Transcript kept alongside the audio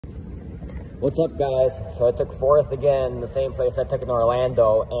What's up, guys? So I took fourth again, the same place I took in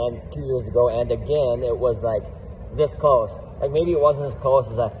Orlando and 2 years ago, and again it was like this close. Like maybe it wasn't as close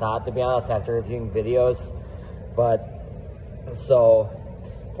as I thought, to be honest, after reviewing videos. But so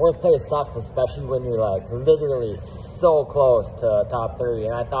fourth place sucks, especially when you're like literally so close to top 30,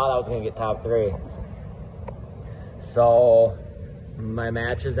 and I thought I was gonna get top 3. So my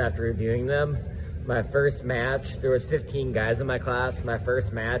matches after reviewing them, my first match, there was 15 guys in my class. My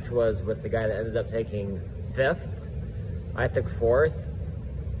first match was with the guy that ended up taking 5th. I took 4th.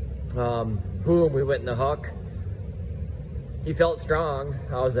 Boom, we went in the hook. He felt strong.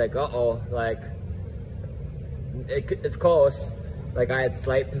 I was like, uh-oh, like, it's close. Like, I had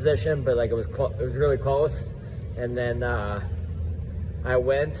slight position, but like it was really close. And then I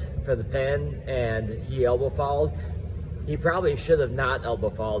went for the pin, and he elbow fouled. He probably should have not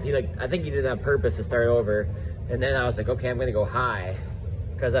elbow fouled. I think he did it on purpose to start over. And then I was like, okay, I'm gonna go high,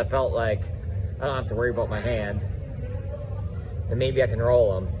 because I felt like I don't have to worry about my hand, and maybe I can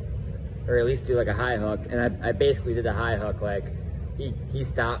roll him, or at least do like a high hook. And I basically did a high hook. Like he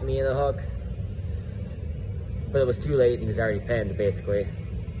stopped me in the hook, but it was too late. He was already pinned. Basically,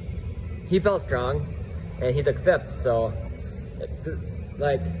 he felt strong, and he took 5th. So,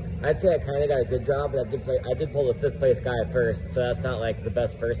 like, I'd say I kind of got a good job, but I did pull the 5th place guy first, so that's not like the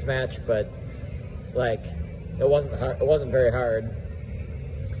best first match, but like it wasn't hard, it wasn't very hard.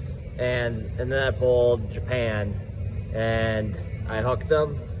 And then I pulled Japan, and I hooked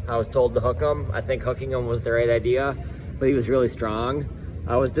him. I was told to hook him. I think hooking him was the right idea, but he was really strong.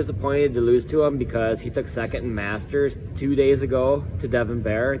 I was disappointed to lose to him because he took 2nd in Masters 2 days ago to Devin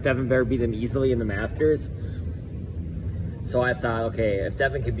Bear. Devin Bear beat him easily in the Masters. So I thought, okay, if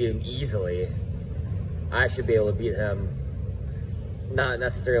Devin could beat him easily, I should be able to beat him. Not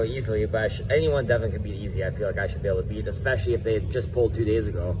necessarily easily, but anyone Devin could beat easy, I feel like I should be able to beat, especially if they had just pulled 2 days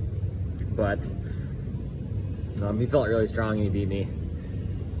ago. But he felt really strong and he beat me.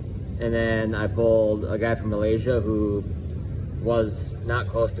 And then I pulled a guy from Malaysia who was not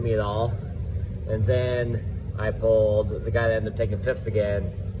close to me at all. And then I pulled the guy that ended up taking 5th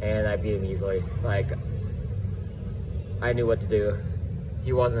again, and I beat him easily. Like, I knew what to do.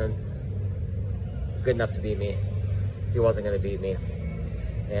 He wasn't good enough to beat me. He wasn't going to beat me.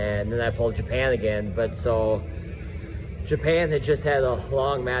 And then I pulled Japan again. But so Japan had just had a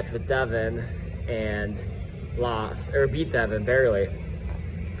long match with Devin and lost, or beat Devin barely.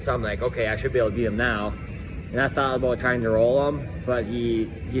 So I'm like, okay, I should be able to beat him now. And I thought about trying to roll him, but he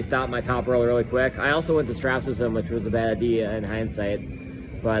stopped my top roll really quick. I also went to straps with him, which was a bad idea in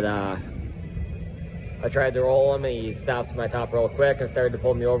hindsight. But I tried to roll him, and he stopped my top roll quick and started to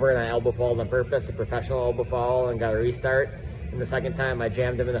pull me over, and I elbow fouled on purpose, a professional elbow foul, and got a restart. And the second time I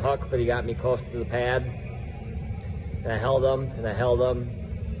jammed him in the hook, but he got me close to the pad. And I held him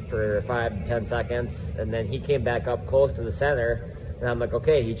for 5 to 10 seconds, and then he came back up close to the center, and I'm like,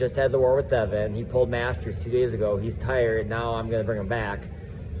 okay, he just had the war with Devin. He pulled Masters 2 days ago. He's tired. Now I'm going to bring him back.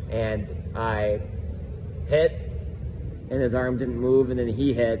 And I hit, and his arm didn't move, and then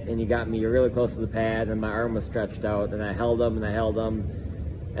he hit, and he got me really close to the pad, and my arm was stretched out, and I held him,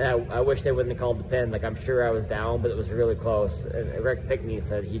 and I wish they wouldn't have called the pin. Like, I'm sure I was down, but it was really close. And Rick picked me and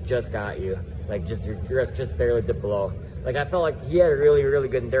said, he just got you. Like, your wrist just barely dipped below. Like, I felt like he had a really, really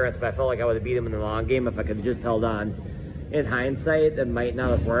good endurance, but I felt like I would have beat him in the long game if I could have just held on. In hindsight, it might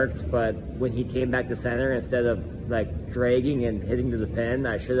not have worked, but when he came back to center, instead of like dragging and hitting to the pin,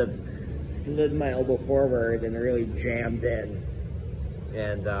 I should have slid my elbow forward and really jammed in.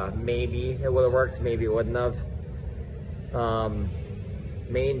 And maybe it would have worked, maybe it wouldn't have.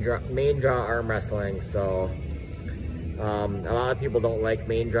 Main draw arm wrestling. So a lot of people don't like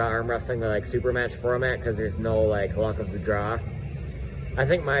main draw arm wrestling. They like super match format because there's no like luck of the draw. I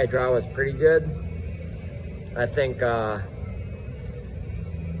think my draw was pretty good. I think, well,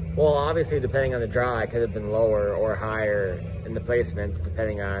 obviously depending on the draw, I could have been lower or higher in the placement,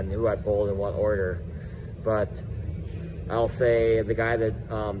 depending on who I pulled in what order. But I'll say the guy that,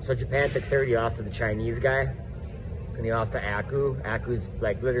 so Japan took 30, lost to the Chinese guy, and he lost to Aku. Aku's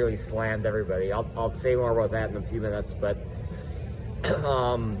like literally slammed everybody. I'll say more about that in a few minutes, but,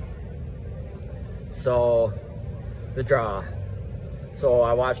 so the draw. So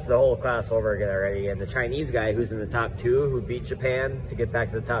I watched the whole class over again already, and the Chinese guy who's in the top 2, who beat Japan to get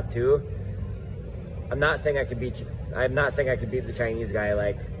back to the top 2. I'm not saying I could beat the Chinese guy.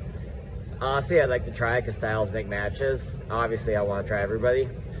 Like, honestly, I'd like to try because styles make matches. Obviously, I want to try everybody.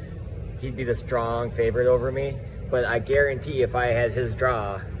 He'd be the strong favorite over me, but I guarantee if I had his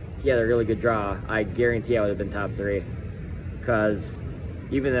draw, he had a really good draw, I guarantee I would have been top 3. Because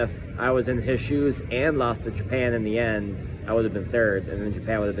even if I was in his shoes and lost to Japan in the end, I would have been third, and then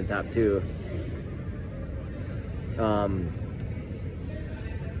Japan would have been top 2.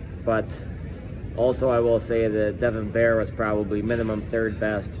 But also I will say that Devin Bear was probably minimum 3rd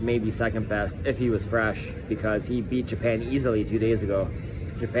best, maybe 2nd best if he was fresh, because he beat Japan easily 2 days ago.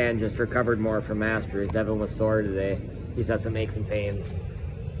 Japan just recovered more from Masters. Devin was sore today. He's had some aches and pains.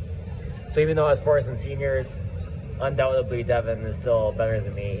 So even though I was 4th in seniors, undoubtedly Devin is still better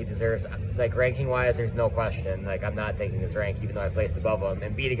than me. He deserves, like, ranking wise, there's no question. Like, I'm not taking his rank even though I placed above him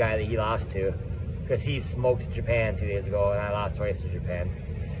and beat a guy that he lost to, because he smoked Japan 2 days ago and I lost twice to Japan.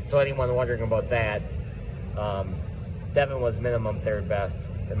 So anyone wondering about that, Devin was minimum 3rd best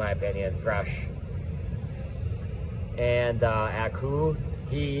in my opinion, fresh. And Aku,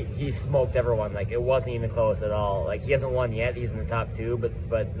 he smoked everyone. Like, it wasn't even close at all. Like, he hasn't won yet. He's in the top 2,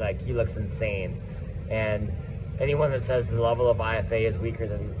 but like, he looks insane. And anyone that says the level of IFA is weaker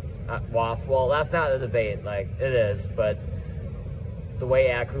than WAF, well, that's not a debate. Like, it is, but the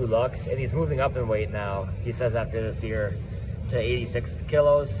way Aku looks, and he's moving up in weight now. He says after this year to 86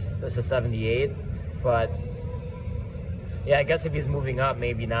 kilos. This is 78, but yeah, I guess if he's moving up,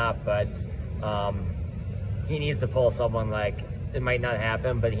 maybe not, but he needs to pull someone like, it might not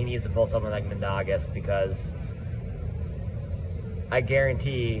happen, but he needs to pull someone like Mendagas, because I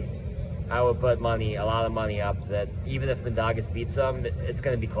guarantee I would put money, a lot of money up, that even if Mendagas beats him, it's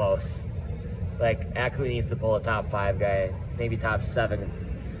going to be close. Like, Aku needs to pull a top 5 guy, maybe top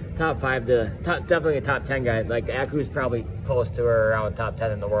 7, top 5 to definitely a top 10 guy. Like, Aku's probably close to or around top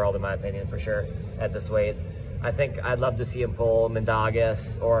 10 in the world, in my opinion, for sure, at this weight. I think I'd love to see him pull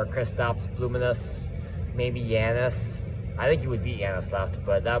Mendagas or Kristaps Blumenis, maybe Giannis. I think he would beat Giannis left,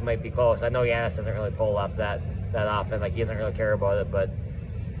 but that might be close. I know Giannis doesn't really pull left that often. Like, he doesn't really care about it, but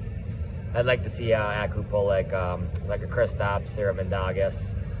I'd like to see Aku pull like a Kristaps or a Mendagas.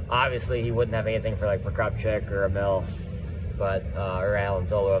 Obviously, he wouldn't have anything for like Prokopchik or Emil, but or Alan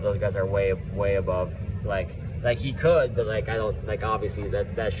Zolo. Those guys are way above. Like he could, but like I don't like. Obviously,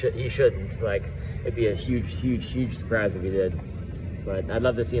 he shouldn't. Like, it'd be a huge surprise if he did. But I'd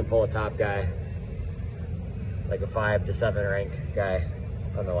love to see him pull a top guy, like a 5 to 7 rank guy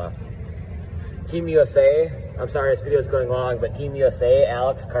on the left. Team USA, I'm sorry this video is going long, but Team USA,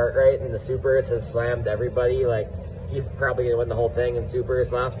 Alex Cartwright in the Supers has slammed everybody. Like, he's probably going to win the whole thing in Supers.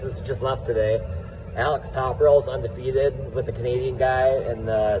 This is just left today. Alex top rolls undefeated with the Canadian guy in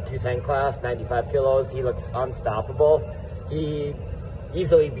the 210 class, 95 kilos. He looks unstoppable. He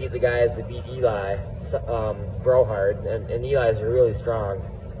easily beat the guys that beat Eli Brohard, and Eli's really strong.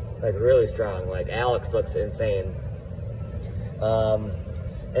 Like, really strong. Like, Alex looks insane.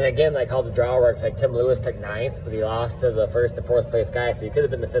 And again, like how the draw works, like Tim Lewis took 9th, but he lost to the 1st and 4th place guy, so he could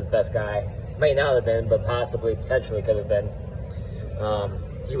have been the 5th best guy. Might not have been, but potentially could have been.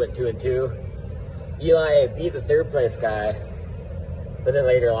 He went 2-2. Eli beat the 3rd place guy, but then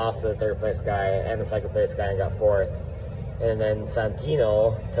later lost to the 3rd place guy and the 2nd place guy and got 4th. And then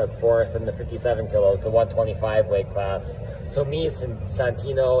Santino took 4th in the 57 kilos, the 125 weight class. So me,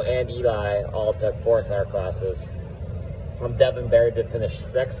 Santino, and Eli all took 4th in our classes. Devin Bear did finish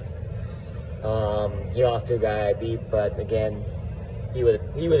 6th. He lost to a guy I beat, but again, he would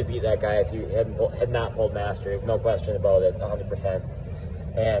have beat that guy if he had not pulled Masters. No question about it, 100%.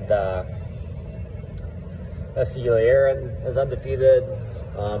 And Aaron is undefeated.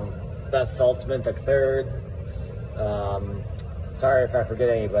 Beth Saltzman took 3rd. Sorry if I forget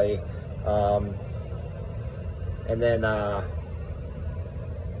anybody. And then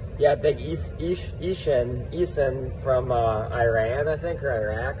yeah, big Isan from Iran, I think, or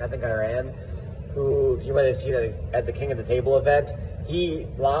Iraq. I think Iran, who you might have seen at the King of the Table event. He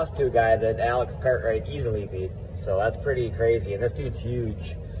lost to a guy that Alex Cartwright easily beat. So that's pretty crazy. And this dude's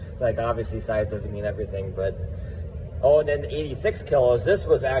huge. Like, obviously size doesn't mean everything, but oh, and then 86 kilos. This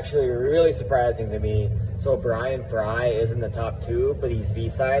was actually really surprising to me. So Brian Fry is in the top 2, but he's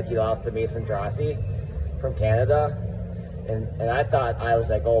B-side. He lost to Mason Drossi from Canada. And I was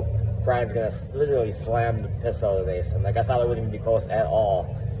like, oh, Brian's going to literally slam the piss out of Mason. Like, I thought it wouldn't even be close at all.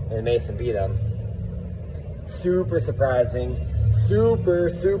 And Mason beat him. Super surprising. Super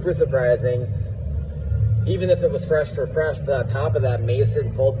surprising. Even if it was fresh for fresh, but on top of that,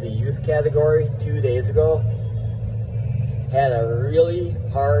 Mason pulled the youth category 2 days ago. Had a really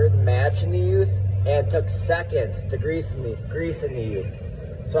hard match in the youth and took 2nd to Greece in the youth.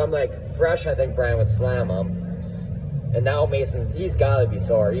 So I'm like, fresh, I think Brian would slam him. And now Mason, he's got to be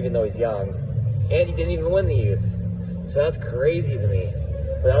sore, even though he's young. And he didn't even win the youth. So that's crazy to me.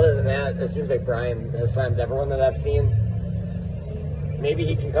 But other than that, it seems like Brian has slammed everyone that I've seen. Maybe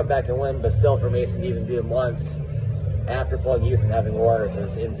he can come back and win, but still for Mason to even beat him once after pulling youth and having wars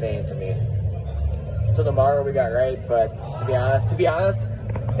is insane to me. So tomorrow we got right, but to be honest,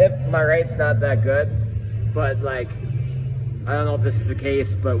 if my right's not that good, but like, I don't know if this is the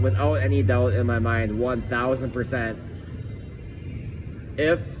case, but without any doubt in my mind, 1000%,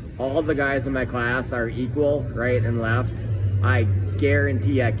 if all the guys in my class are equal, right and left, I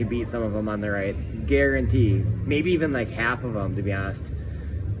guarantee I can beat some of them on the right. Guarantee. Maybe even like half of them, to be honest.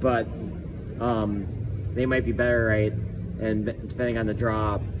 But they might be better right, and depending on the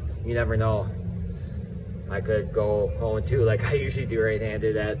draw, you never know. I could go 0-2 like I usually do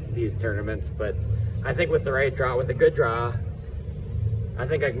right-handed at these tournaments, but I think with the right draw, with a good draw, I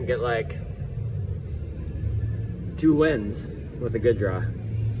think I can get like 2 wins with a good draw.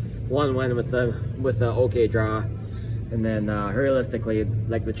 1 win with the okay draw, and then realistically,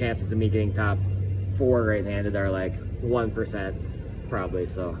 like the chances of me getting top 4 right-handed are like 1% probably.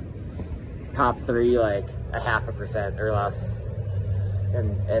 So top 3 like 0.5% or less,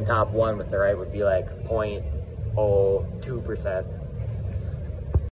 and top 1 with the right would be like 0.02%.